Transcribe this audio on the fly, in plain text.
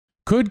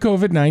Could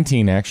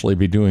COVID-19 actually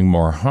be doing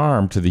more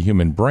harm to the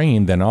human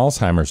brain than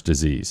Alzheimer's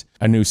disease?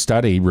 A new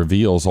study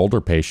reveals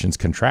older patients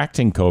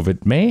contracting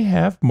COVID may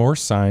have more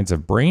signs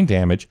of brain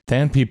damage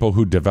than people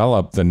who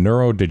develop the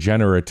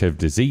neurodegenerative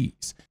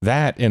disease.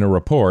 That in a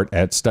report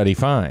at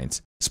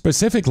StudyFinds.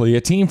 Specifically, a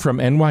team from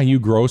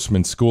NYU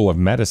Grossman School of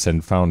Medicine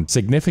found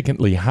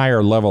significantly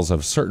higher levels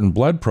of certain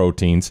blood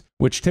proteins,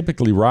 which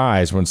typically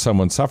rise when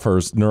someone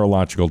suffers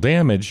neurological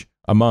damage,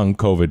 among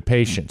COVID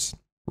patients.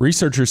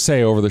 Researchers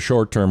say over the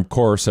short-term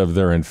course of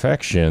their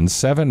infection,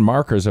 7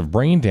 markers of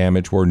brain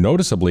damage were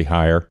noticeably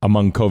higher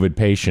among COVID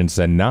patients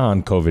than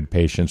non-COVID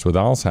patients with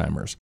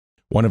Alzheimer's.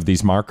 One of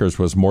these markers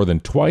was more than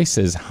twice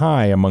as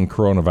high among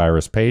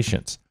coronavirus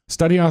patients.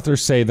 Study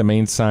authors say the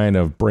main sign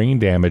of brain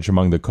damage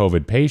among the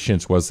COVID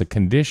patients was the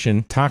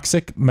condition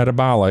toxic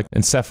metabolic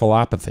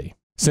encephalopathy.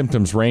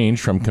 Symptoms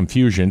range from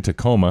confusion to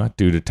coma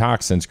due to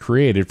toxins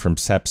created from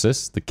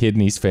sepsis, the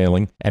kidneys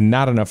failing, and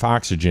not enough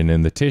oxygen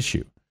in the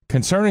tissue.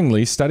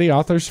 Concerningly, study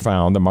authors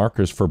found the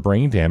markers for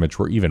brain damage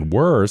were even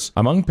worse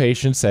among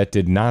patients that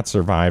did not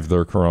survive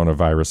their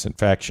coronavirus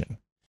infection.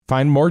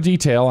 Find more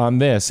detail on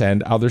this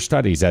and other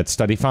studies at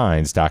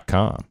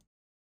StudyFinds.com.